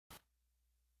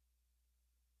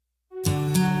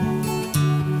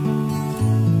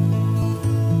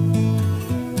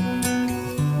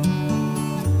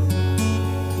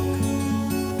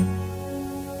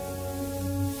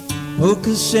Oh,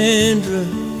 Cassandra,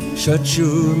 shut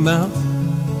your mouth,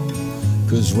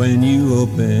 'cause when you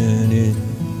open it,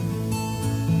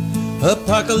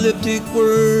 apocalyptic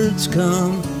words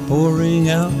come pouring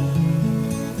out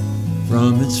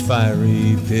from its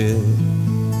fiery pit.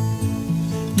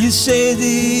 You say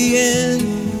the end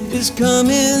is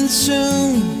coming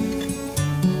soon,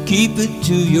 keep it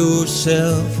to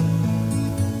yourself.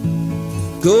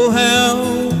 Go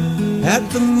howl at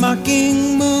the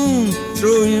mocking moon,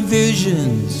 throw your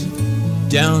visions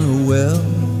down a well.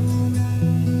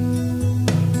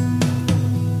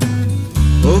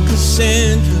 Oh,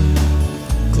 Cassandra,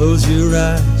 close your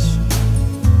eyes,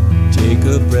 take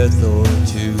a breath or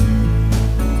two.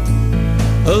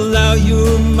 Allow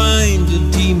your mind to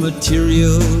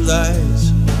dematerialize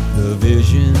the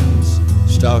visions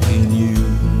stalking you.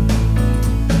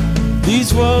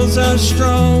 These walls are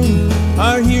strong,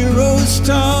 our heroes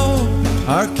tall,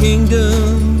 our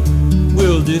kingdom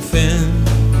will defend.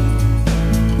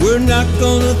 We're not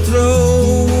gonna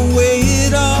throw away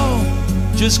it all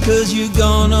just 'cause you've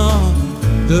gone off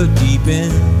the deep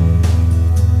end.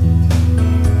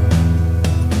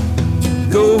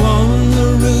 Go on the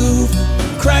roof,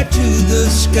 cry to the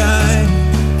sky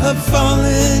of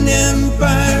fallen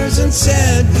empires and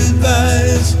sad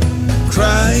goodbyes.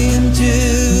 Cry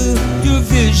until your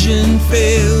vision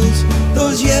fails.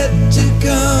 Those yet to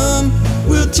come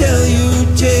will tell your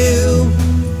tale.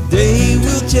 They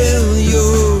will tell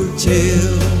your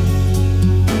tale.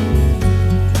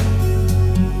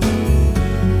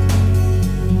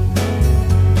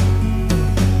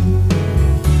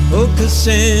 Oh,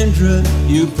 Cassandra,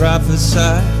 you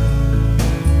prophesy,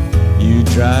 you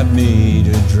drive me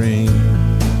to dream.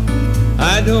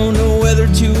 I don't know whether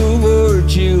to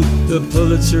award you the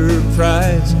Pulitzer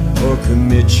Prize or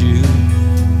commit you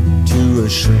to a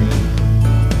shrine.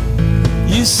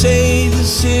 You say the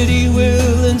city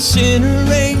will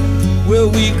incinerate. Will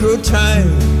we grow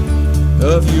tired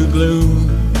of your gloom?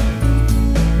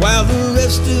 While the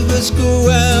rest of us go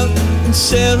out and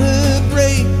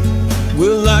celebrate,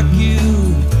 we'll lock you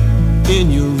in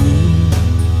your room.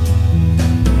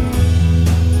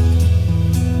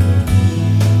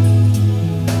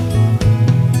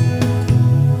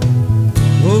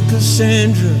 Oh,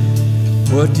 Cassandra,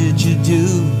 what did you do?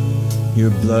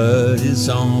 Your blood is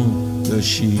on the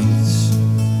sheets.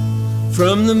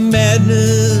 From the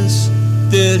madness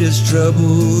that has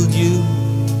troubled you,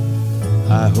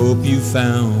 I hope you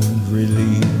found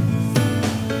relief.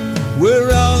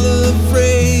 We're all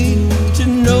afraid to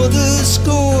know the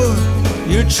score.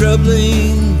 Your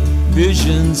troubling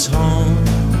visions haunt.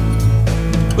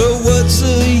 But what's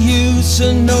the use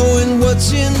of knowing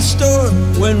what's in store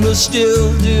when we'll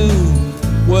still do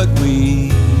what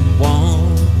we want?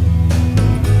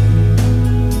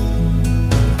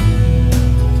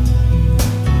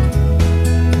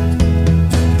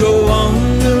 Go on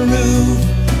the roof,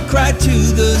 cry to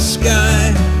the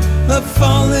sky of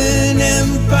fallen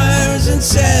empires and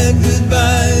sad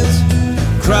goodbyes.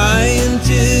 Cry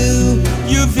until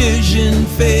your vision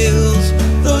fails.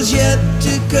 Those yet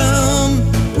to come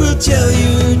will tell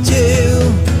your tale.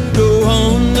 Go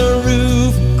on the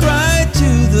roof, cry to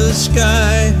the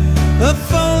sky of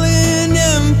fallen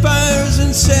empires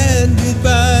and sad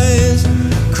goodbyes.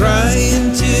 Cry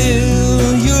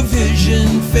until your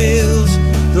vision fails.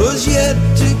 Those yet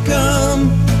to come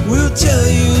will tell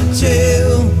your tale.